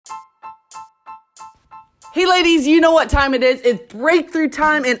Hey ladies, you know what time it is. It's breakthrough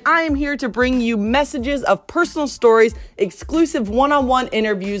time, and I am here to bring you messages of personal stories, exclusive one-on-one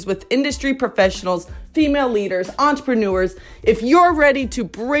interviews with industry professionals, female leaders, entrepreneurs. If you're ready to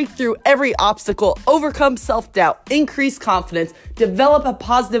break through every obstacle, overcome self-doubt, increase confidence, develop a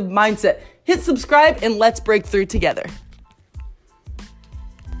positive mindset, hit subscribe and let's break through together.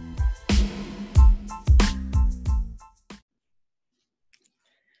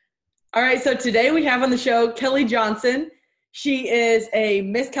 All right, so today we have on the show Kelly Johnson. She is a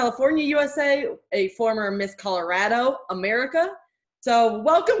Miss California USA, a former Miss Colorado America. So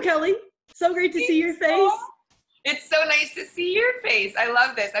welcome, Kelly. So great to see your face. It's so nice to see your face. I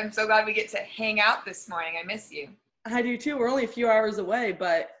love this. I'm so glad we get to hang out this morning. I miss you. I do too. We're only a few hours away,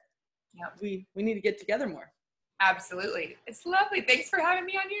 but we need to get together more. Absolutely. It's lovely. Thanks for having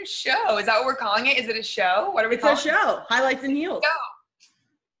me on your show. Is that what we're calling it? Is it a show? What are we calling it? It's a show, Highlights and Heels.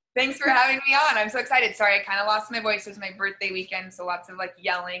 Thanks for having me on. I'm so excited. Sorry, I kind of lost my voice. It was my birthday weekend, so lots of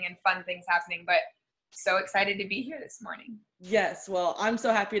yelling and fun things happening, but so excited to be here this morning. Yes, well, I'm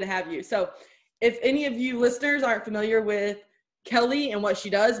so happy to have you. So if any of you listeners aren't familiar with Kelly and what she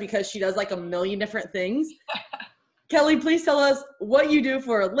does, because she does a million different things, Kelly, please tell us what you do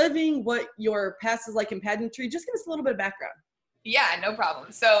for a living, what your past is like in pageantry. Just give us a little bit of background. Yeah, no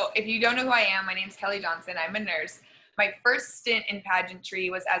problem. So if you don't know who I am, my name's Kelly Johnson. I'm a nurse. My first stint in pageantry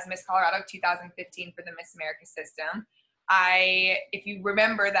was as Miss Colorado 2015 for the Miss America system. If you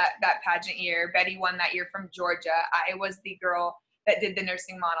remember that pageant year, Betty won that year from Georgia. I was the girl that did the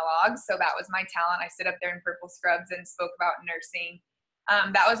nursing monologues, so that was my talent. I stood up there in purple scrubs and spoke about nursing.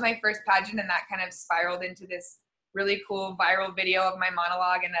 That was my first pageant, and that kind of spiraled into this really cool viral video of my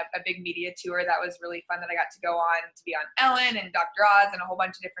monologue and a big media tour that was really fun that I got to go on to be on Ellen and Dr. Oz and a whole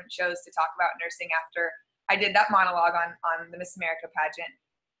bunch of different shows to talk about nursing after I did that monologue on the Miss America pageant.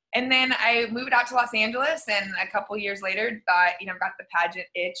 And then I moved out to Los Angeles, and a couple years later thought, got the pageant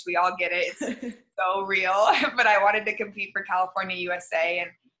itch. We all get it. It's so real. But I wanted to compete for California USA. And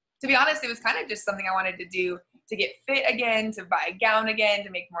to be honest, it was kind of just something I wanted to do to get fit again, to buy a gown again, to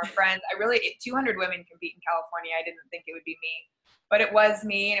make more friends. 200 women compete in California. I didn't think it would be me, but it was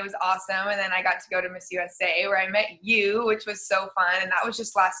me, and it was awesome. And then I got to go to Miss USA, where I met you, which was so fun. And that was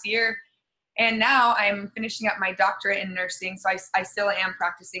just last year. And now I'm finishing up my doctorate in nursing, so I still am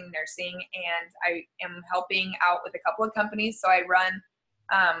practicing nursing, and I am helping out with a couple of companies. So I run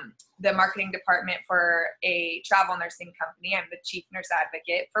the marketing department for a travel nursing company. I'm the chief nurse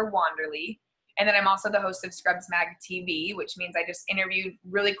advocate for Wanderly. And then I'm also the host of Scrubs Mag TV, which means I just interview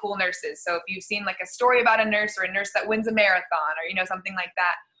really cool nurses. So if you've seen a story about a nurse or a nurse that wins a marathon or, something like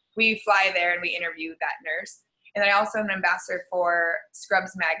that, we fly there and we interview that nurse. And I also am an ambassador for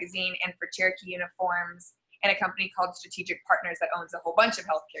Scrubs Magazine and for Cherokee Uniforms and a company called Strategic Partners that owns a whole bunch of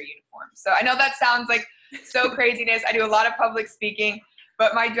healthcare uniforms. So I know that sounds like so craziness. I do a lot of public speaking,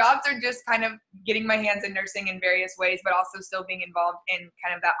 but my jobs are just kind of getting my hands in nursing in various ways, but also still being involved in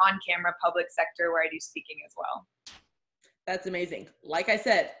kind of that on-camera public sector where I do speaking as well. That's amazing. Like I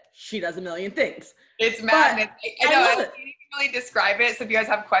said, she does a million things. It's madness. I know. I can't really describe it. So if you guys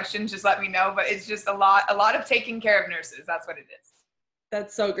have questions, just let me know. But it's just a lot of taking care of nurses. That's what it is.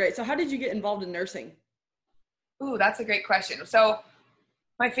 That's so great. So how did you get involved in nursing? Ooh, that's a great question. So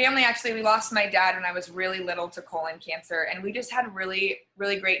my family, we lost my dad when I was really little to colon cancer. And we just had really,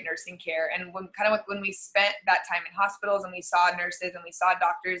 really great nursing care. And when we spent that time in hospitals and we saw nurses and we saw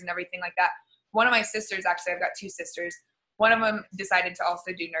doctors and everything like that, one of my sisters, I've got two sisters, one of them decided to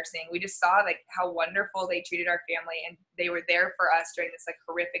also do nursing. We just saw how wonderful they treated our family, and they were there for us during this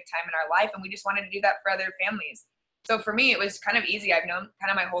horrific time in our life. And we just wanted to do that for other families. So for me, it was kind of easy. I've known kind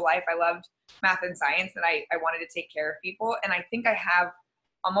of my whole life. I loved math and science, and I wanted to take care of people. And I think I have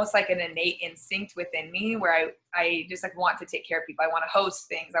almost an innate instinct within me where I just want to take care of people. I want to host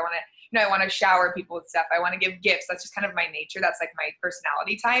things. I want to, I want to shower people with stuff. I want to give gifts. That's just kind of my nature. That's my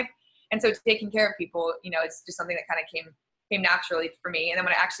personality type. And so taking care of people, it's just something that kind of came naturally for me. And then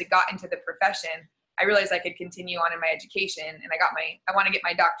when I actually got into the profession, I realized I could continue on in my education, and I want to get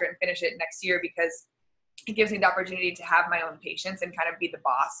my doctorate and finish it next year because it gives me the opportunity to have my own patients and kind of be the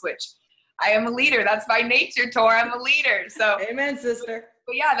boss, which I am a leader. That's my nature, Tor. I'm a leader. So amen, sister.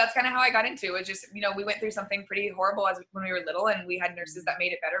 But yeah, that's kind of how I got into it. It was just, we went through something pretty horrible when we were little, and we had nurses that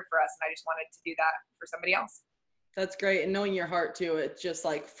made it better for us. And I just wanted to do that for somebody else. That's great. And knowing your heart too, it's just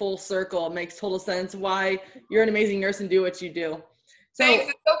full circle. It makes total sense why you're an amazing nurse and do what you do. So, thanks.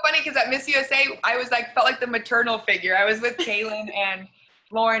 It's so funny because at Miss USA, I was felt like the maternal figure. I was with Kaylin and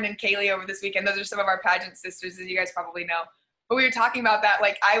Lauren and Kaylee over this weekend. Those are some of our pageant sisters, as you guys probably know. But we were talking about that.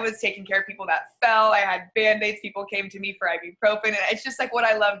 I was taking care of people that fell. I had Band-Aids. People came to me for ibuprofen. And it's just what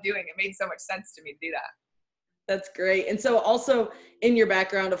I love doing. It made so much sense to me to do that. That's great. And so also in your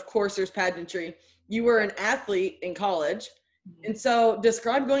background, of course, there's pageantry. You were an athlete in college. And so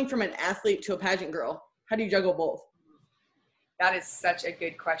describe going from an athlete to a pageant girl. How do you juggle both? That is such a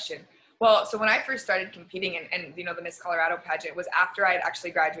good question. Well, so when I first started competing and you know, the Miss Colorado pageant was after I had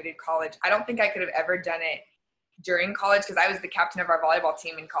actually graduated college. I don't think I could have ever done it during college because I was the captain of our volleyball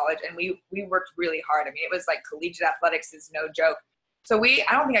team in college, and we worked really hard. I mean, it was like collegiate athletics is no joke. So I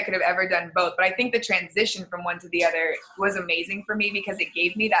don't think I could have ever done both, but I think the transition from one to the other was amazing for me because it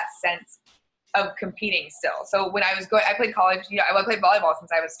gave me that sense of competing still. So when I played college, you know, I played volleyball since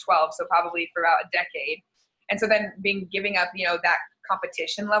I was 12, so probably for about a decade. And so then giving up, you know, that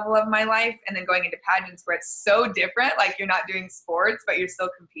competition level of my life and then going into pageants where it's so different, like you're not doing sports, but you're still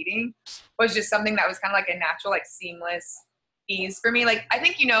competing, was just something that was kind of like a natural, like seamless ease for me. Like, I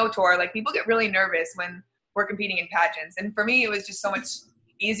think, you know, Tor, like people get really nervous when we're competing in pageants. And for me, it was just so much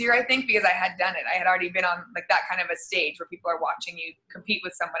easier, I think, because I had done it. I had already been on like that kind of a stage where people are watching you compete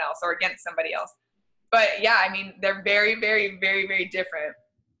with someone else or against somebody else. But yeah, I mean, they're very, very, very, very different.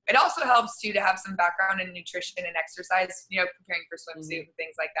 It also helps too to have some background in nutrition and exercise, you know, preparing for swimsuit and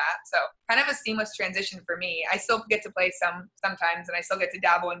things like that. So kind of a seamless transition for me. I still get to play sometimes and I still get to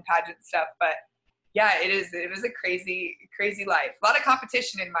dabble in pageant stuff, but yeah, it was a crazy, crazy life. A lot of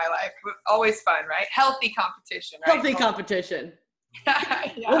competition in my life, but always fun, right? Healthy competition, right? Healthy competition.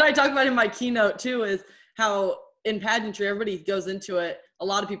 Yeah. What I talk about in my keynote too is how in pageantry, everybody goes into it. A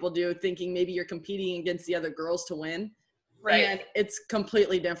lot of people do thinking maybe you're competing against the other girls to win. Right. And it's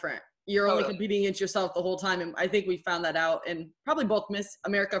completely different. You're only competing against yourself the whole time. And I think we found that out in probably both Miss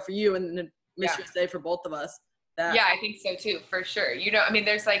America for you and then Miss USA for both of us. Yeah, I think so too, for sure. You know, I mean,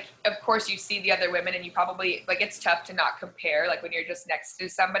 there's like, of course you see the other women and you probably, like, it's tough to not compare, like when you're just next to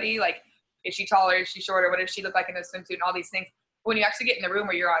somebody, like, is she taller, is she shorter, what does she look like in a swimsuit and all these things. When you actually get in the room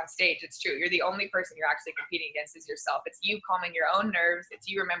where you're on stage, it's true. You're the only person you're actually competing against is yourself. It's you calming your own nerves. It's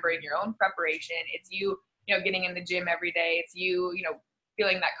you remembering your own preparation. It's you, you know, getting in the gym every day. It's you, you know,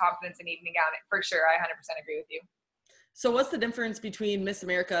 feeling that confidence in evening out. For sure. I 100% agree with you. So what's the difference between Miss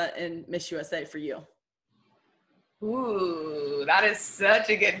America and Miss USA for you? Ooh, that is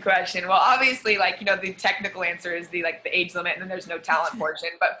such a good question. Well, obviously, like, you know, the technical answer is the age limit and then there's no talent portion.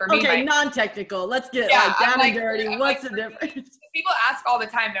 But for me, okay, non-technical. Let's get down and dirty. What's the difference? People ask all the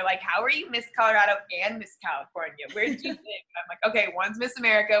time. They're like, how are you Miss Colorado and Miss California? Where did you live? And I'm like, okay, one's Miss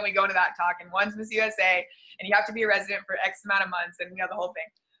America. We go into that talk, and one's Miss USA, and you have to be a resident for X amount of months, and you know the whole thing.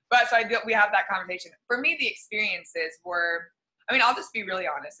 But so we have that conversation. For me, the experiences were, I mean, I'll just be really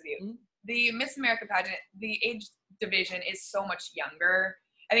honest with you. Mm-hmm. The Miss America pageant, the age division is so much younger.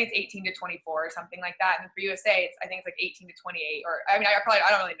 I think it's 18 to 24 or something like that. And for USA, I think it's like 18 to 28, or I mean, I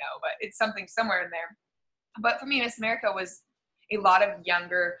don't really know, but it's something somewhere in there. But for me, Miss America was a lot of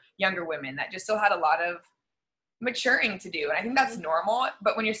younger women that just still had a lot of maturing to do. And I think that's normal.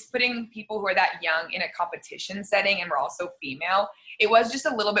 But when you're putting people who are that young in a competition setting and we're also female, it was just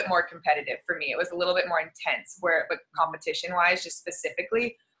a little bit more competitive for me. It was a little bit more intense but competition wise, just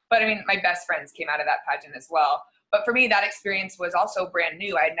specifically. But I mean, my best friends came out of that pageant as well. But for me, that experience was also brand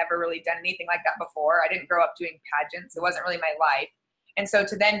new. I had never really done anything like that before. I didn't grow up doing pageants. It wasn't really my life. And so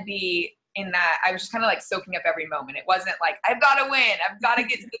to then be in that, I was just kind of like soaking up every moment. It wasn't like, I've got to win. I've got to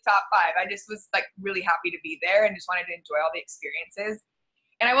get to the top 5. I just was like really happy to be there and just wanted to enjoy all the experiences.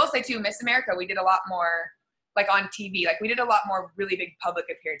 And I will say too, Miss America, we did a lot more like on TV. Like we did a lot more really big public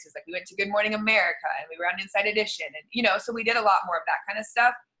appearances. Like we went to Good Morning America and we were on Inside Edition. And, you know, so we did a lot more of that kind of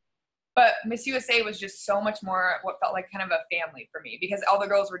stuff. But Miss USA was just so much more what felt like kind of a family for me because all the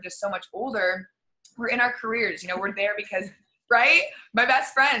girls were just so much older. We're in our careers, you know, we're there because, right? My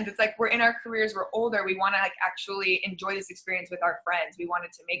best friends, it's like we're in our careers, we're older. We want to like actually enjoy this experience with our friends. We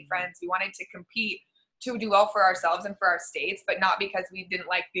wanted to make friends. We wanted to compete to do well for ourselves and for our states, but not because we didn't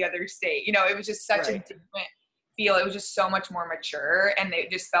like the other state. You know, it was just such a different feel. It was just so much more mature and it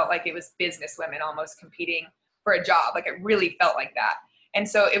just felt like it was business women almost competing for a job. Like it really felt like that. And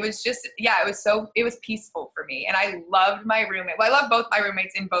so it was just, it was peaceful for me. And I loved my roommate. Well, I love both my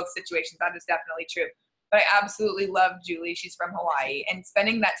roommates in both situations. That is definitely true. But I absolutely love Julie. She's from Hawaii. And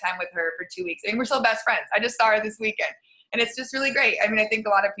spending that time with her for 2 weeks. I mean, we're still best friends. I just saw her this weekend. And it's just really great. I mean, I think a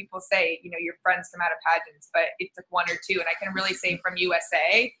lot of people say, you know, your friends come out of pageants, but it's like 1 or 2. And I can really say from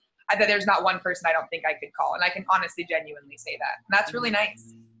USA that there's not one person I don't think I could call. And I can honestly, genuinely say that. And that's really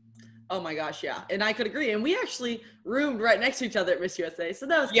nice. Oh my gosh, yeah. And I could agree. And we actually roomed right next to each other at Miss USA. So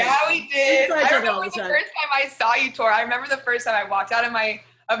that was we did. I remember the first time I saw you, Tor. I remember the first time I walked out of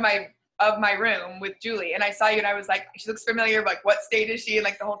my room with Julie and I saw you and I was like, she looks familiar, like what state is she? And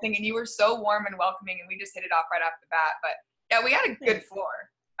like the whole thing. And you were so warm and welcoming and we just hit it off right off the bat. But yeah, we had a good floor.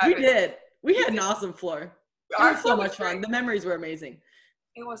 We did. We had an awesome floor. It was so much fun. The memories were amazing.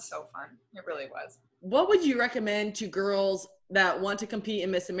 It was so fun. It really was. What would you recommend to girls that want to compete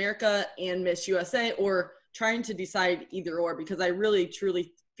in Miss America and Miss USA, or trying to decide either or? Because I really,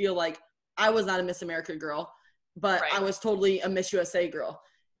 truly feel like I was not a Miss America girl, but I was totally a Miss USA girl.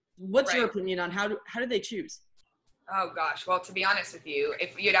 What's your opinion on how do they choose? Oh gosh. Well, to be honest with you,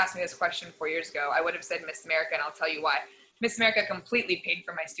 if you had asked me this question 4 years ago, I would have said Miss America, and I'll tell you why. Miss America completely paid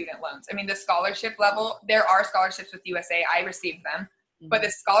for my student loans. I mean, the scholarship level, there are scholarships with USA. I received them. But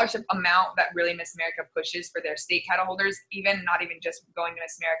the scholarship amount that really Miss America pushes for their state title holders, even not even just going to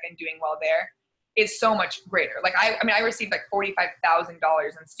Miss America and doing well there, is so much greater. Like I received like $45,000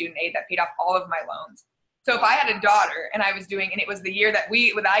 in student aid that paid off all of my loans. So if I had a daughter and I was doing, and it was the year that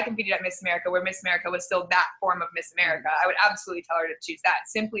I competed at Miss America, where Miss America was still that form of Miss America, I would absolutely tell her to choose that,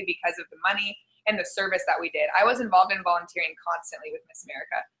 simply because of the money and the service that we did. I was involved in volunteering constantly with Miss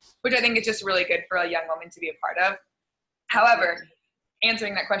America, which I think is just really good for a young woman to be a part of. However,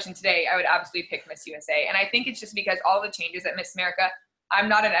 answering that question today, I would absolutely pick Miss USA. And I think it's just because all the changes at Miss America, I'm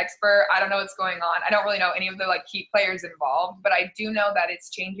not an expert. I don't know what's going on. I don't really know any of the like key players involved, but I do know that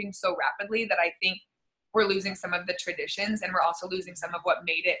it's changing so rapidly that I think we're losing some of the traditions, and we're also losing some of what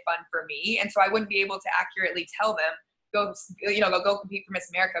made it fun for me. And so I wouldn't be able to accurately tell them, go compete for Miss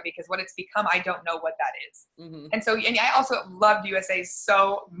America, because what it's become, I don't know what that is. Mm-hmm. And I also loved USA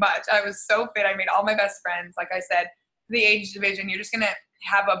so much. I was so fit. I made all my best friends. Like I said, the age division, you're just going to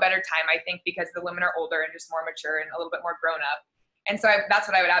have a better time, I think, because the women are older and just more mature and a little bit more grown up. And so that's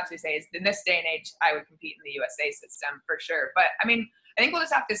what I would absolutely say is, in this day and age, I would compete in the USA system for sure. But I mean, I think we'll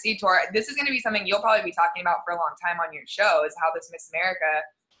just have to see, Tor. This is going to be something you'll probably be talking about for a long time on your show, is how this Miss America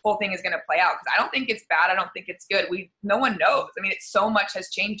whole thing is going to play out. Because I don't think it's bad. I don't think it's good. No one knows. I mean, so much has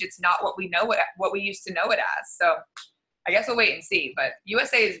changed. It's not what we know, what we used to know it as. So I guess we'll wait and see. But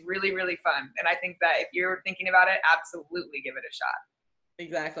USA is really, really fun. And I think that if you're thinking about it, absolutely give it a shot.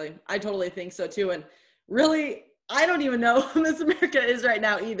 Exactly. I totally think so too. And really, I don't even know who Miss America is right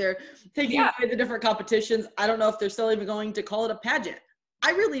now either. Taking away the different competitions, I don't know if they're still even going to call it a pageant.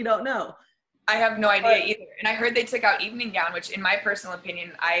 I really don't know. I have no idea either. And I heard they took out evening gown, which in my personal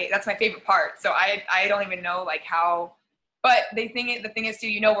opinion, that's my favorite part. So I don't even know like how, but the thing is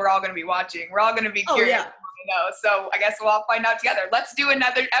too, we're all going to be watching. We're all going to be curious. So I guess we'll all find out together. Let's do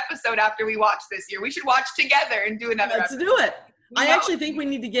another episode after we watch this year. We should watch together and do another episode. Let's do it. I actually think we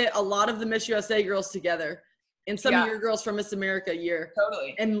need to get a lot of the Miss USA girls together, and some of your girls from Miss America year.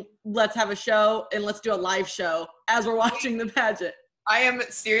 Totally. And let's have a show, and let's do a live show as we're watching the pageant. I am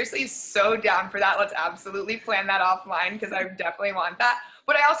seriously so down for that. Let's absolutely plan that offline, because I definitely want that.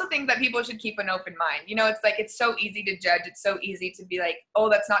 But I also think that people should keep an open mind. It's like, it's so easy to judge. It's so easy to be like, oh,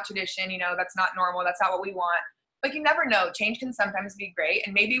 that's not tradition. That's not normal. That's not what we want. Like, you never know. Change can sometimes be great.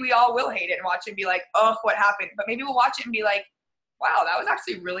 And maybe we all will hate it and watch it and be like, oh, what happened? But maybe we'll watch it and be like, wow, that was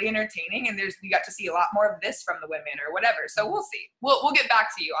actually really entertaining. And we got to see a lot more of this from the women or whatever. So we'll see. We'll get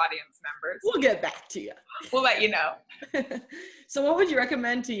back to you, audience members. We'll get back to you. We'll let you know. So what would you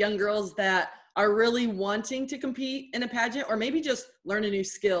recommend to young girls that are really wanting to compete in a pageant, or maybe just learn a new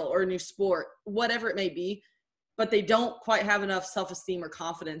skill or a new sport, whatever it may be, but they don't quite have enough self-esteem or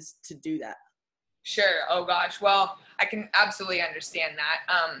confidence to do that? Sure. Oh gosh. Well, I can absolutely understand that.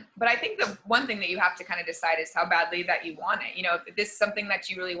 But I think the one thing that you have to kind of decide is how badly that you want it. If this is something that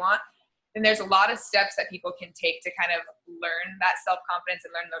you really want, then there's a lot of steps that people can take to kind of learn that self-confidence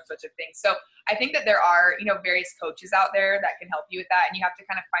and learn those sorts of things. So I think that there are, various coaches out there that can help you with that, and you have to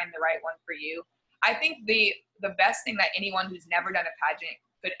kind of find the right one for you. I think the best thing that anyone who's never done a pageant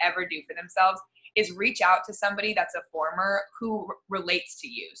could ever do for themselves is reach out to somebody that's a former who relates to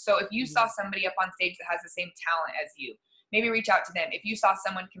you. So if you saw somebody up on stage that has the same talent as you, maybe reach out to them. If you saw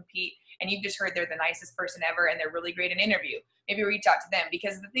someone compete and you've just heard they're the nicest person ever and they're really great in interview, maybe reach out to them.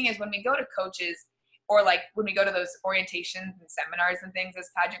 Because the thing is, when we go to coaches, or like when we go to those orientations and seminars and things as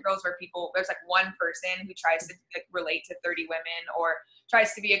pageant girls, where there's like one person who tries to like relate to 30 women, or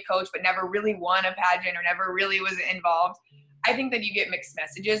tries to be a coach but never really won a pageant or never really was involved. I think that you get mixed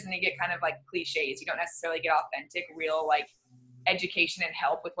messages and you get kind of like cliches. You don't necessarily get authentic, real like education and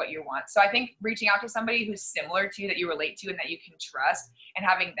help with what you want. So I think reaching out to somebody who's similar to you, that you relate to and that you can trust, and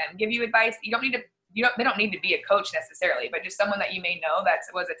having them give you advice. They don't need to be a coach necessarily, but just someone that you may know that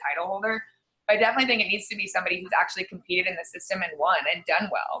was a title holder. I definitely think it needs to be somebody who's actually competed in the system and won and done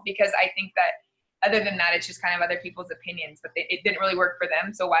well, because I think that other than that, it's just kind of other people's opinions, but it didn't really work for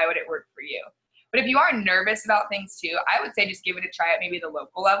them. So why would it work for you? But if you are nervous about things too, I would say just give it a try at maybe the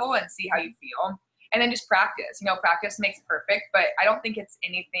local level and see how you feel. And then just practice. Practice makes perfect, but I don't think it's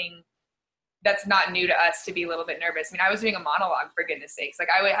anything that's not new to us to be a little bit nervous. I mean, I was doing a monologue, for goodness sakes. Like,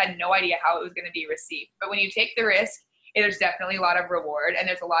 I had no idea how it was going to be received. But when you take the risk, there's definitely a lot of reward, and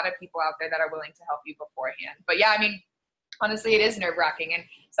there's a lot of people out there that are willing to help you beforehand. But yeah, I mean, honestly, it is nerve-wracking, and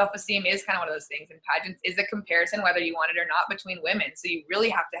self-esteem is kind of one of those things. And pageants is a comparison, whether you want it or not, between women. So you really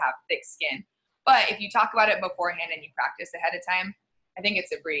have to have thick skin. But if you talk about it beforehand and you practice ahead of time, I think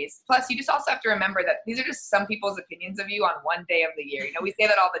it's a breeze. Plus, you just also have to remember that these are just some people's opinions of you on one day of the year. You know, we say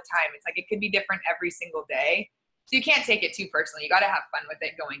that all the time. It's like it could be different every single day. So you can't take it too personally. You got to have fun with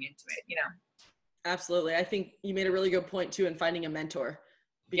it going into it, you know? Absolutely. I think you made a really good point too in finding a mentor,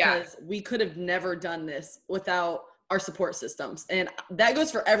 because we could have never done this without our support systems. And that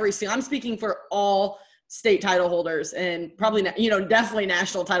goes for I'm speaking for all state title holders and probably, definitely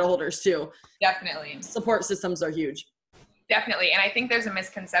national title holders too. Definitely. Support systems are huge. Definitely. And I think there's a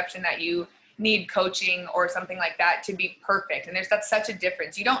misconception that you need coaching or something like that to be perfect. And that's such a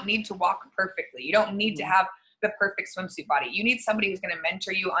difference. You don't need to walk perfectly. You don't need to have the perfect swimsuit body. You need somebody who's going to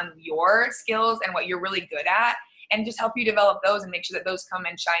mentor you on your skills and what you're really good at, and just help you develop those and make sure that those come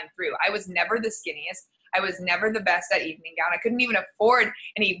and shine through. I was never the skinniest. I was never the best at evening gown. I couldn't even afford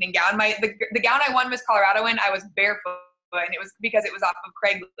an evening gown. The gown I won Miss Colorado in, I was barefoot, and it was because it was off of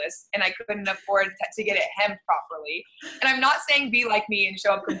Craigslist, and I couldn't afford to get it hemmed properly. And I'm not saying be like me and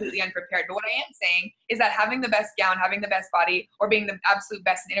show up completely unprepared, but what I am saying is that having the best gown, having the best body, or being the absolute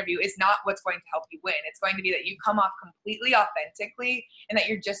best in interview is not what's going to help you win. It's going to be that you come off completely authentically, and that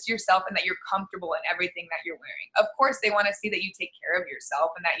you're just yourself, and that you're comfortable in everything that you're wearing. Of course, they want to see that you take care of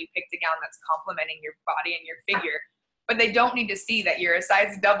yourself and that you picked a gown that's complementing your body and your figure. But they don't need to see that you're a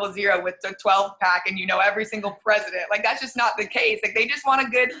size 00 with a 12 pack and you know every single president. Like, that's just not the case. Like, they just want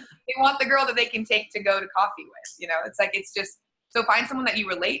they want the girl that they can take to go to coffee with, It's like, it's just, so find someone that you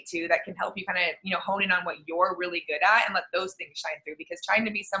relate to that can help you kind of, hone in on what you're really good at and let those things shine through, because trying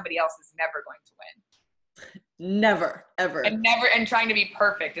to be somebody else is never going to win. Never, ever. And trying to be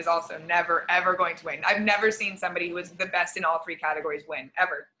perfect is also never, ever going to win. I've never seen somebody who was the best in all three categories win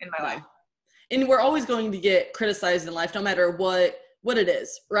ever in my life. And we're always going to get criticized in life, no matter what it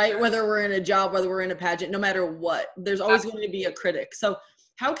is, right? Whether we're in a job, whether we're in a pageant, no matter what, there's always going to be a critic. So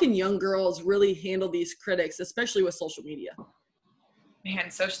how can young girls really handle these critics, especially with social media?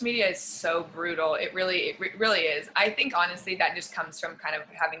 Man, social media is so brutal. It really is. I think honestly that just comes from kind of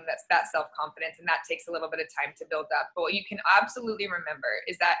having that self-confidence, and that takes a little bit of time to build up. But what you can absolutely remember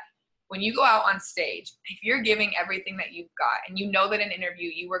is that when you go out on stage, if you're giving everything that you've got, and you know that in an interview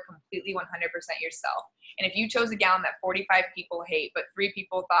you were completely 100% yourself, and if you chose a gown that 45 people hate, but 3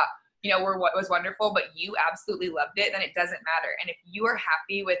 people thought, was wonderful, but you absolutely loved it, then it doesn't matter. And if you are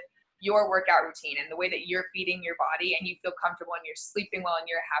happy with your workout routine and the way that you're feeding your body, and you feel comfortable and you're sleeping well and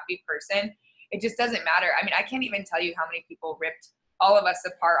you're a happy person, it just doesn't matter. I mean, I can't even tell you how many people ripped all of us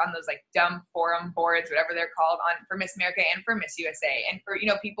apart on those like dumb forum boards, whatever they're called, for Miss America and for Miss USA, and for,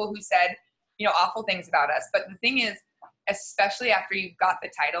 people who said, awful things about us. But the thing is, especially after you've got the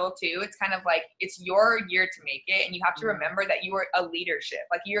title too, it's kind of like, it's your year to make it. And you have to remember that you are a leadership,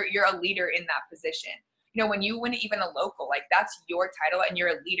 like you're a leader in that position. When you win even a local, like that's your title and you're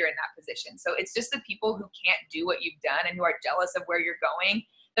a leader in that position. So it's just the people who can't do what you've done and who are jealous of where you're going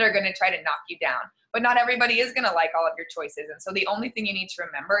that are going to try to knock you down. But not everybody is going to like all of your choices. And so the only thing you need to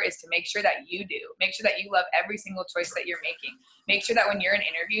remember is to make sure that you do. Make sure that you love every single choice that you're making. Make sure that when you're in an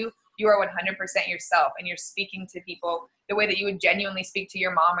interview, you are 100% yourself and you're speaking to people the way that you would genuinely speak to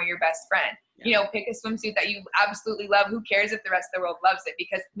your mom or your best friend. Pick a swimsuit that you absolutely love. Who cares if the rest of the world loves it?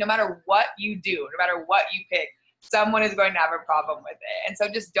 Because no matter what you do, no matter what you pick, someone is going to have a problem with it. And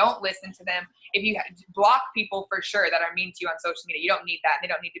so just don't listen to them. If you block people for sure that are mean to you on social media, you don't need that. And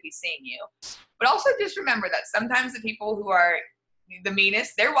they don't need to be seeing you. But also just remember that sometimes the people who are the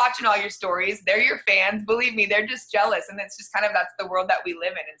meanest, they're watching all your stories. They're your fans. Believe me, they're just jealous. And it's just that's the world that we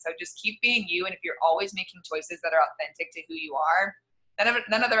live in. And so just keep being you. And if you're always making choices that are authentic to who you are,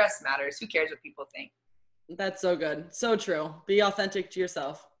 none of the rest matters. Who cares what people think? That's so good. So true. Be authentic to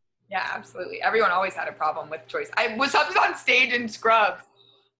yourself. Yeah, absolutely. Everyone always had a problem with choice. I was up on stage in scrubs,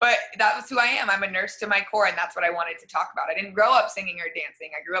 but that was who I am. I'm a nurse to my core, and that's what I wanted to talk about. I didn't grow up singing or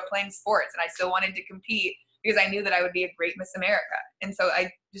dancing. I grew up playing sports, and I still wanted to compete because I knew that I would be a great Miss America. And so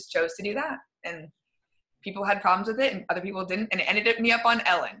I just chose to do that. And people had problems with it, and other people didn't, and it ended me up on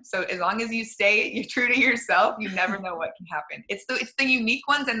Ellen. So as long as you're true to yourself, you never know what can happen. It's the unique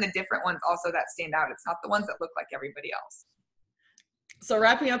ones and the different ones also that stand out. It's not the ones that look like everybody else. So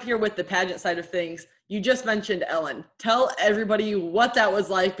wrapping up here with the pageant side of things, you just mentioned Ellen. Tell everybody what that was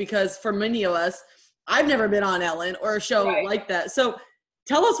like, because for many of us, I've never been on Ellen or a show like that. So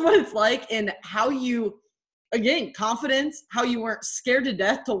tell us what it's like and how you again, confidence, how you weren't scared to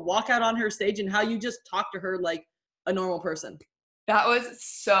death to walk out on her stage, and how you just talked to her like a normal person. That was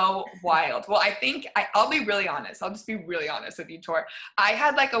so wild. Well, I think I'll be really honest. I'll just be really honest with you, Tor. I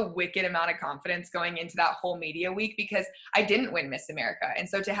had like a wicked amount of confidence going into that whole media week because I didn't win Miss America. And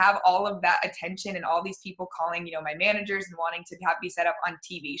so to have all of that attention and all these people calling, you know, my managers and wanting to have me set up on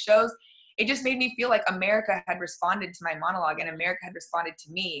TV shows, it just made me feel like America had responded to my monologue and America had responded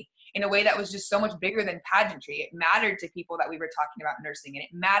to me in a way that was just so much bigger than pageantry. It mattered to people that we were talking about nursing, and it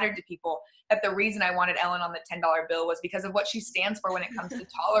mattered to people that the reason I wanted Ellen on the $10 bill was because of what she stands for when it comes to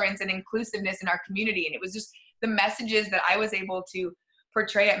tolerance and inclusiveness in our community. And it was just the messages that I was able to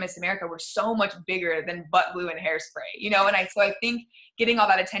portray at Miss America were so much bigger than butt glue and hairspray, you know? And so I think getting all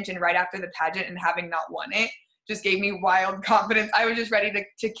that attention right after the pageant and having not won it just gave me wild confidence. I was just ready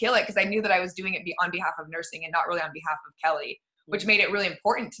to kill it because I knew that I was doing it on behalf of nursing and not really on behalf of Kelly, which made it really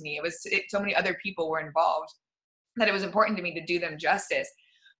important to me. So many other people were involved that it was important to me to do them justice.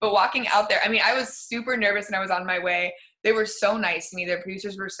 But walking out there, I mean, I was super nervous and I was on my way. They were so nice to me. Their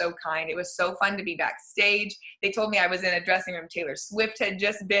producers were so kind. It was so fun to be backstage. They told me I was in a dressing room Taylor Swift had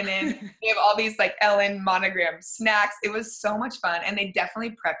just been in. They have all these like Ellen monogram snacks. It was so much fun. And they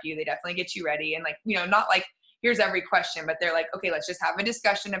definitely prep you. They definitely get you ready. And like, you know, not like, here's every question, but they're like, okay, let's just have a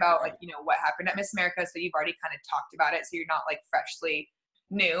discussion about like, you know, what happened at Miss America. So you've already kind of talked about it. So you're not like freshly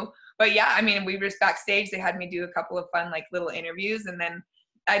new. But yeah, I mean, we were just backstage. They had me do a couple of fun, like little interviews. And then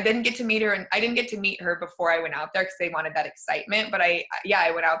I didn't get to meet her, and I didn't get to meet her before I went out there because they wanted that excitement. But I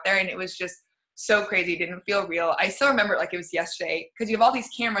went out there and it was just so crazy. It didn't feel real. I still remember it like it was yesterday because you have all these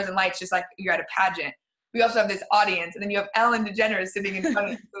cameras and lights, just like you're at a pageant. We also have this audience, and then you have Ellen DeGeneres sitting in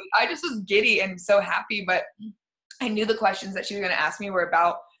front of you. I just was giddy and so happy, but I knew the questions that she was going to ask me were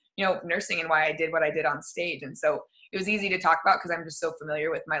about, you know, nursing and why I did what I did on stage. And so it was easy to talk about because I'm just so familiar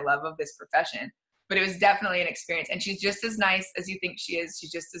with my love of this profession. But it was definitely an experience. And she's just as nice as you think she is.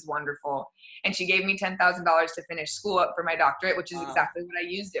 She's just as wonderful. And she gave me $10,000 to finish school up for my doctorate, which is exactly what I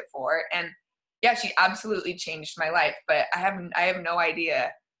used it for. And yeah, she absolutely changed my life. But I have no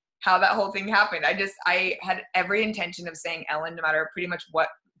idea how that whole thing happened. I had every intention of saying Ellen, no matter pretty much what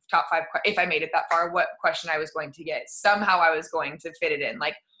top 5, if I made it that far, what question I was going to get. Somehow I was going to fit it in.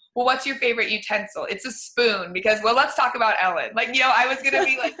 Like, well, what's your favorite utensil? It's a spoon because, well, let's talk about Ellen. Like, you know, I was going to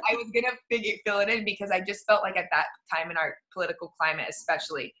be like, I was going to fill it in because I just felt like at that time in our political climate,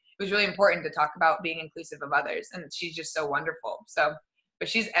 especially, it was really important to talk about being inclusive of others. And she's just so wonderful. So, but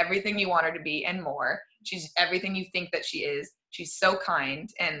she's everything you want her to be and more. She's everything you think that she is. She's so kind.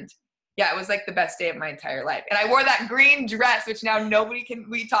 And yeah, it was like the best day of my entire life. And I wore that green dress, which now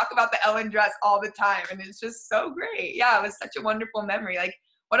we talk about the Ellen dress all the time. And it's just so great. Yeah, it was such a wonderful memory. Like,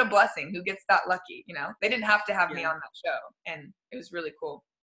 what a blessing. Who gets that lucky, you know? They didn't have to have me on that show. And it was really cool.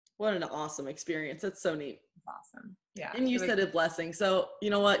 What an awesome experience. That's so neat. Awesome. Yeah. And you said a blessing. So you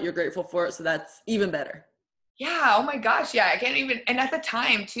know what? You're grateful for it. So that's even better. Yeah. Oh my gosh. Yeah. I can't even. And at the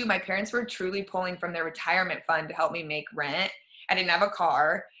time too, my parents were truly pulling from their retirement fund to help me make rent. I didn't have a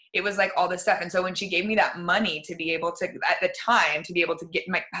car. It was like all this stuff. And so when she gave me that money to be able to, at the time, to be able to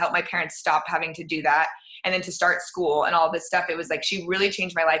help my parents stop having to do that, and then to start school and all this stuff, it was like she really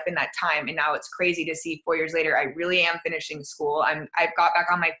changed my life in that time. And now it's crazy to see 4 years later, I really am finishing school. I've got back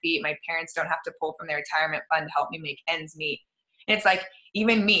on my feet. My parents don't have to pull from their retirement fund to help me make ends meet. And it's like,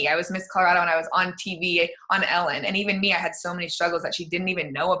 even me, I was Miss Colorado and I was on TV on Ellen. And even me, I had so many struggles that she didn't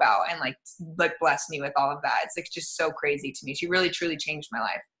even know about, and like blessed me with all of that. It's like just so crazy to me. She really, truly changed my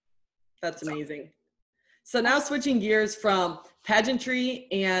life. That's amazing. So now switching gears from pageantry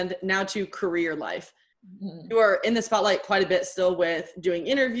and now to career life. Mm-hmm. You are in the spotlight quite a bit still with doing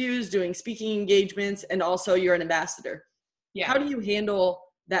interviews, doing speaking engagements, and also you're an ambassador. Yeah. How do you handle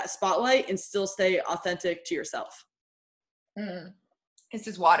that spotlight and still stay authentic to yourself? This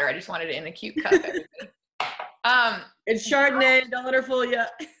is water. I just wanted it in a cute cup. It's Chardonnay. Don't let her fool you.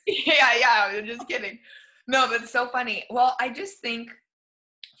 Yeah. I'm just kidding. No, but it's so funny. Well, I just think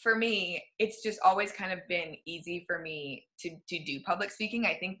for me, it's just always kind of been easy for me to do public speaking.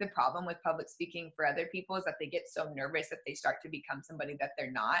 I think the problem with public speaking for other people is that they get so nervous that they start to become somebody that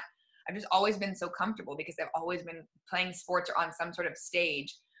they're not. I've just always been so comfortable because I've always been playing sports or on some sort of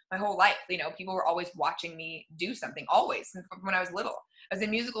stage my whole life. You know, people were always watching me do something, always, since when I was little. I was in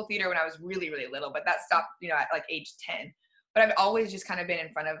musical theater when I was really, really little, but that stopped, you know, at like age 10. But I've always just kind of been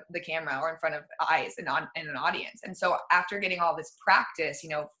in front of the camera or in front of eyes and an audience. And so after getting all this practice, you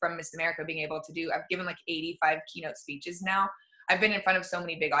know, from Miss America, being able to I've given like 85 keynote speeches now. I've been in front of so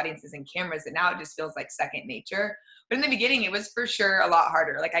many big audiences and cameras that now it just feels like second nature. But in the beginning, it was for sure a lot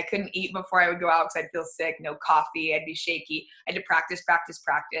harder. Like I couldn't eat before I would go out because I'd feel sick, no coffee, I'd be shaky. I had to practice.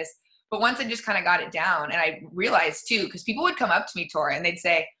 But once I just kind of got it down, and I realized too, because people would come up to me, Tora, and they'd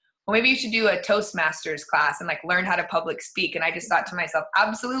say, well, maybe you should do a Toastmasters class and like learn how to public speak. And I just thought to myself,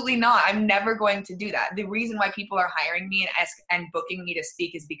 absolutely not. I'm never going to do that. The reason why people are hiring me and booking me to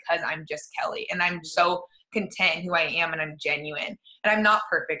speak is because I'm just Kelly, and I'm so content in who I am, and I'm genuine, and I'm not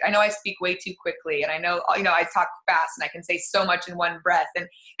perfect. I know I speak way too quickly, and I know, I talk fast, and I can say so much in one breath, and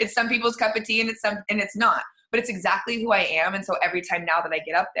it's some people's cup of tea, and it's not, but it's exactly who I am. And so every time now that I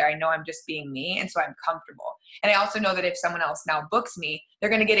get up there, I know I'm just being me, and so I'm comfortable. And I also know that if someone else now books me, they're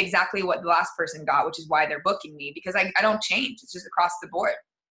going to get exactly what the last person got, which is why they're booking me, because I don't change. It's just across the board.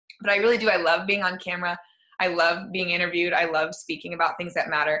 But I really do. I love being on camera. I love being interviewed. I love speaking about things that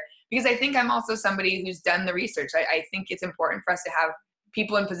matter, because I think I'm also somebody who's done the research. I think it's important for us to have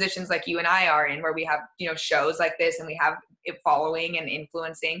people in positions like you and I are in, where we have, shows like this, and we have it following and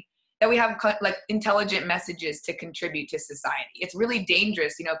influencing, that we have like intelligent messages to contribute to society. It's really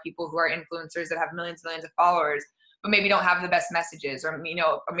dangerous, people who are influencers that have millions and millions of followers, but maybe don't have the best messages, or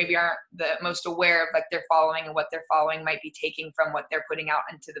maybe aren't the most aware of like their following, and what their following might be taking from what they're putting out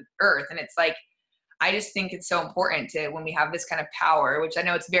into the earth. And it's like, I just think it's so important to, when we have this kind of power, which I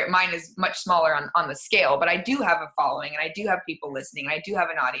know mine is much smaller on the scale, but I do have a following, and I do have people listening, and I do have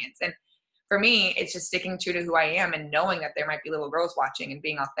an audience. And for me, it's just sticking true to who I am, and knowing that there might be little girls watching, and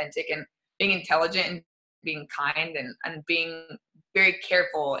being authentic, and being intelligent, and being kind, and being very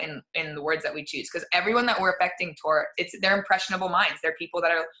careful in the words that we choose. Because everyone that we're affecting, they're impressionable minds. They're people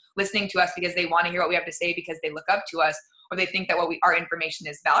that are listening to us because they want to hear what we have to say, because they look up to us, or they think that our information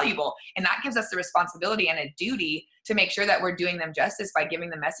is valuable. And that gives us the responsibility and a duty to make sure that we're doing them justice by giving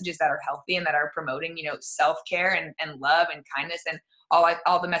them messages that are healthy, and that are promoting, self-care and love and kindness, and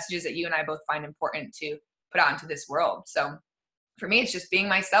all the messages that you and I both find important to put out into this world. So for me, it's just being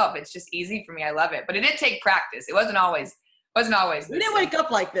myself. It's just easy for me. I love it. But it did take practice. It wasn't always We didn't wake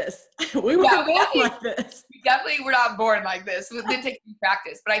up like this. We were born like this. We definitely were not born like this. It did take some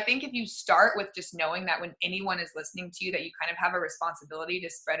practice. But I think if you start with just knowing that when anyone is listening to you, that you kind of have a responsibility to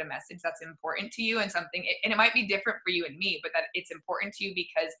spread a message that's important to you, and it might be different for you and me, but that it's important to you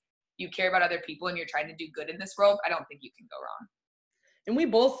because you care about other people and you're trying to do good in this world, I don't think you can go wrong. And we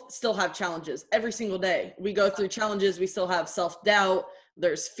both still have challenges every single day. We go through challenges. We still have self-doubt.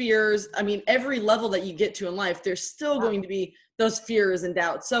 There's fears. I mean, every level that you get to in life, there's still going to be those fears and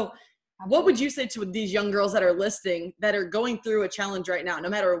doubts. So what would you say to these young girls that are listening, that are going through a challenge right now, no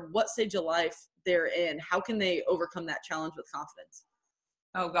matter what stage of life they're in? How can they overcome that challenge with confidence?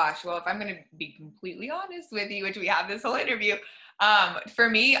 Oh gosh. Well, if I'm going to be completely honest with you, which we have this whole interview, for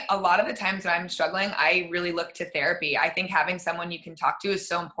me, a lot of the times when I'm struggling, I really look to therapy. I think having someone you can talk to is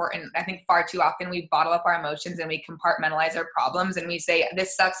so important. I think far too often we bottle up our emotions, and we compartmentalize our problems, and we say,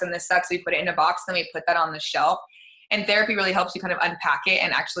 this sucks and this sucks. We put it in a box, then we put that on the shelf. And therapy really helps you kind of unpack it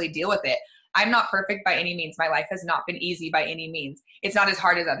and actually deal with it. I'm not perfect by any means. My life has not been easy by any means. It's not as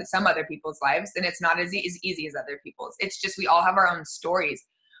hard as some other people's lives, and it's not as easy as other people's. It's just, we all have our own stories.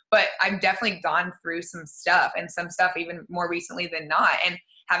 But I've definitely gone through some stuff, and some stuff even more recently than not. And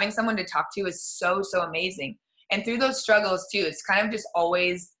having someone to talk to is so, so amazing. And through those struggles too, it's kind of just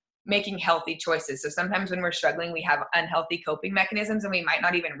always making healthy choices. So sometimes when we're struggling, we have unhealthy coping mechanisms, and we might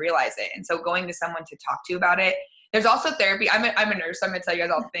not even realize it. And so going to someone to talk to about it. There's also therapy. I'm a nurse, so I'm going to tell you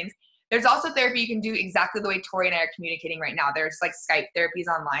guys all the things. There's also therapy you can do exactly the way Tori and I are communicating right now. There's like Skype therapies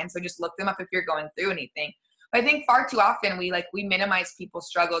online. So just look them up if you're going through anything. But I think far too often we minimize people's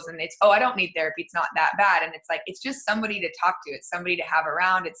struggles, and it's, I don't need therapy, it's not that bad. And it's like, it's just somebody to talk to. It's somebody to have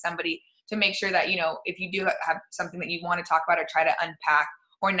around. It's somebody to make sure that, if you do have something that you want to talk about or try to unpack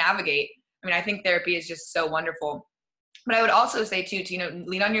or navigate. I mean, I think therapy is just so wonderful. But I would also say too, to,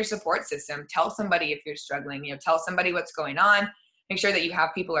 lean on your support system. Tell somebody if you're struggling, tell somebody what's going on. Make sure that you have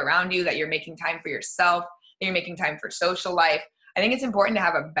people around you, that you're making time for yourself, that you're making time for social life. I think it's important to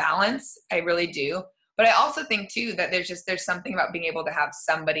have a balance. I really do. But I also think too that there's something about being able to have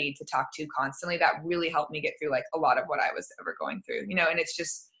somebody to talk to constantly that really helped me get through like a lot of what I was ever going through, and it's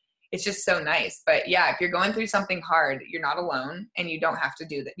just so nice. But yeah, if you're going through something hard, you're not alone, and you don't have to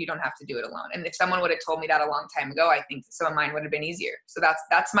do that. You don't have to do it alone. And if someone would have told me that a long time ago, I think some of mine would have been easier. So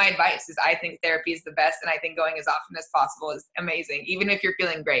that's my advice, is I think therapy is the best. And I think going as often as possible is amazing. Even if you're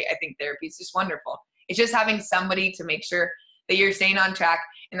feeling great, I think therapy is just wonderful. It's just having somebody to make sure that you're staying on track,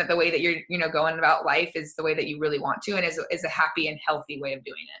 and that the way that you're, going about life is the way that you really want to, and is a happy and healthy way of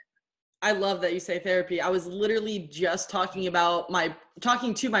doing it. I love that you say therapy. I was literally just talking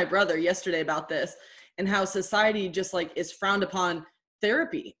to my brother yesterday about this, and how society just like is frowned upon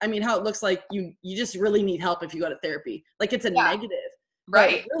therapy. I mean, how it looks like you just really need help if you go to therapy. Like it's a negative.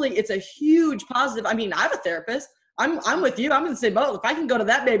 Right. But really, it's a huge positive. I mean, I have a therapist. I'm with you. I'm going to say both. If I can go to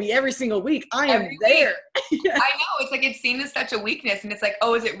that baby every single week, I am there. Yeah. I know. It's like, it's seen as such a weakness. And it's like,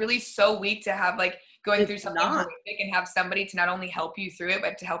 oh, is it really so weak to have like going through something horrific and have somebody to not only help you through it,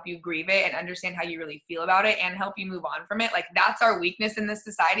 but to help you grieve it and understand how you really feel about it and help you move on from it? Like, that's our weakness in this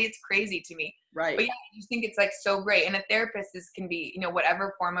society. It's crazy to me. Right. But yeah, I just think it's like so great. And a therapist can be,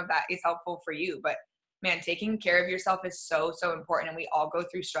 whatever form of that is helpful for you. But man, taking care of yourself is so, so important. And we all go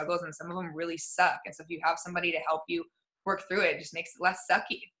through struggles, and some of them really suck. And so if you have somebody to help you work through it, just makes it less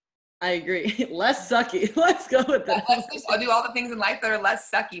sucky. I agree. Less sucky. Let's go with that. I'll do all the things in life that are less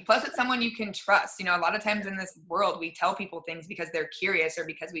sucky. Plus, it's someone you can trust. A lot of times in this world, we tell people things because they're curious or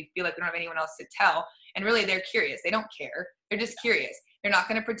because we feel like we don't have anyone else to tell. And really, they're curious. They don't care. They're just curious. They're not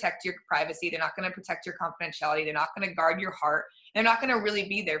going to protect your privacy. They're not going to protect your confidentiality. They're not going to guard your heart. They're not going to really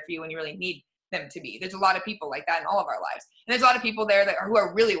be there for you when you really need them to be. There's a lot of people like that in all of our lives. And there's a lot of people there who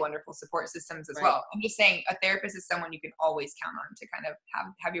are really wonderful support systems as well. I'm just saying, a therapist is someone you can always count on to kind of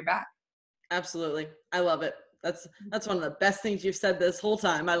have your back. Absolutely. I love it. That's one of the best things you've said this whole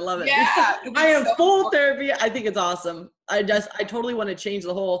time. I love it. Yeah. I am so full therapy. I think it's awesome. I totally want to change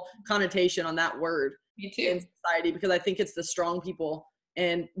the whole connotation on that word in society, because I think it's the strong people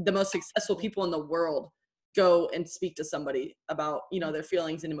and the most successful people in the world go and speak to somebody about, their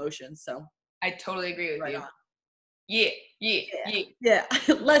feelings and emotions. So I totally agree with you. On. Yeah.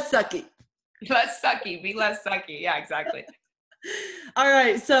 Less sucky. Less sucky. Be less sucky. Yeah, exactly. All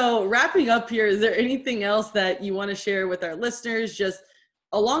right. So wrapping up here, is there anything else that you want to share with our listeners, just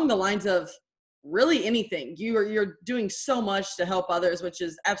along the lines of really anything? You're doing so much to help others, which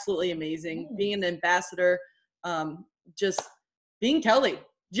is absolutely amazing. Being an ambassador, just being Kelly,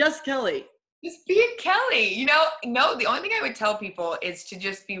 just Kelly. Just being Kelly. The only thing I would tell people is to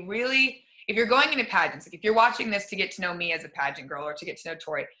just be really, if you're going into pageants, like if you're watching this to get to know me as a pageant girl or to get to know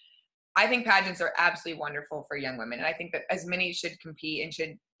Tori, I think pageants are absolutely wonderful for young women. And I think that as many should compete and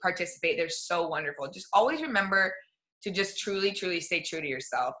should participate. They're so wonderful. Just always remember to just truly, truly stay true to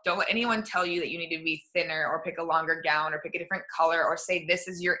yourself. Don't let anyone tell you that you need to be thinner or pick a longer gown or pick a different color or say this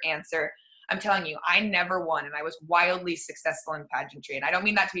is your answer. I'm telling you, I never won, and I was wildly successful in pageantry. And I don't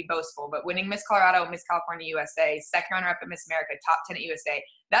mean that to be boastful, but winning Miss Colorado, Miss California USA, second runner-up at Miss America, top 10 at USA,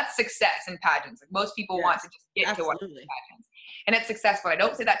 that's success in pageants. Like, most people want to just get to one of the pageants. And it's successful. I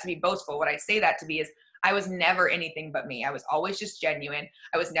don't say that to be boastful. What I say that to be is I was never anything but me. I was always just genuine.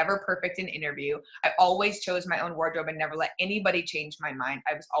 I was never perfect in interview. I always chose my own wardrobe and never let anybody change my mind.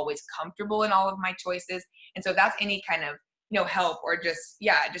 I was always comfortable in all of my choices. And so if that's any kind of help or just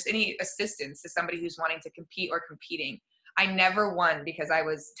any assistance to somebody who's wanting to compete or competing. I never won because I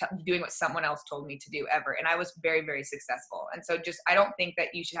was doing what someone else told me to do ever. And I was very, very successful. And so I don't think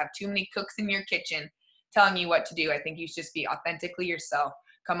that you should have too many cooks in your kitchen telling you what to do. I think you should just be authentically yourself,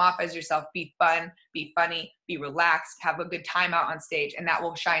 come off as yourself, be fun, be funny, be relaxed, have a good time out on stage. And that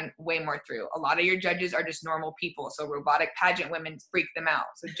will shine way more through. A lot of your judges are just normal people. So robotic pageant women freak them out.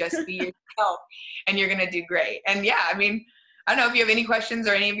 So just be yourself and you're going to do great. And I don't know if you have any questions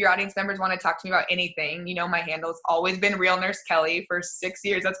or any of your audience members want to talk to me about anything. My handle's always been Real Nurse Kelly for 6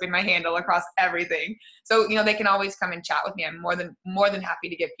 years. That's been my handle across everything. So, they can always come and chat with me. I'm more than happy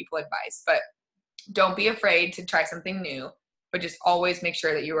to give people advice, but don't be afraid to try something new, but just always make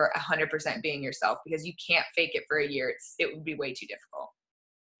sure that you are 100% being yourself, because you can't fake it for a year. It would be way too difficult.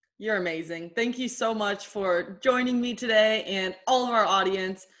 You're amazing. Thank you so much for joining me today and all of our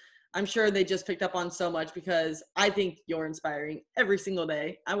audience. I'm sure they just picked up on so much because I think you're inspiring every single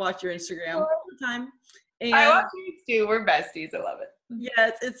day. I watch your Instagram all the time. And I watch you too. We're besties. I love it.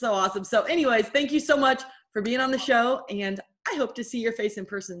 Yeah, it's so awesome. So anyways, thank you so much for being on the show, and I hope to see your face in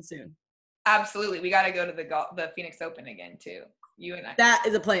person soon. Absolutely. We got to go to the Phoenix Open again too. You and I. That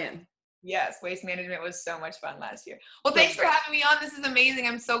is a plan. Yes, waste management was so much fun last year. Well, thanks for having me on. This is amazing.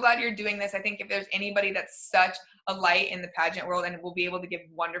 I'm so glad you're doing this. I think if there's anybody that's such a light in the pageant world and will be able to give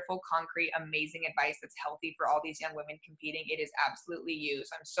wonderful, concrete, amazing advice that's healthy for all these young women competing, it is absolutely you.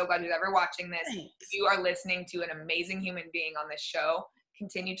 So I'm so glad who's ever watching this. Thanks. If you are listening to an amazing human being on this show,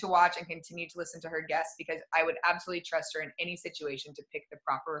 continue to watch and continue to listen to her guests, because I would absolutely trust her in any situation to pick the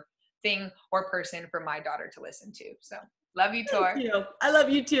proper thing or person for my daughter to listen to. So love you, Tor. Thank you. I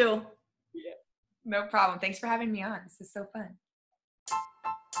love you too. Yeah, no problem. Thanks for having me on. This is so fun.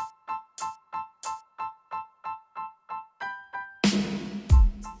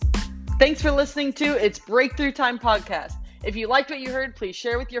 Thanks for listening to It's Breakthrough Time Podcast. If you liked what you heard, please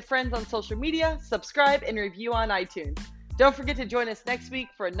share with your friends on social media, subscribe, and review on iTunes. Don't forget to join us next week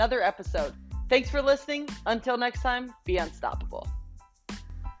for another episode. Thanks for listening. Until next time, be unstoppable.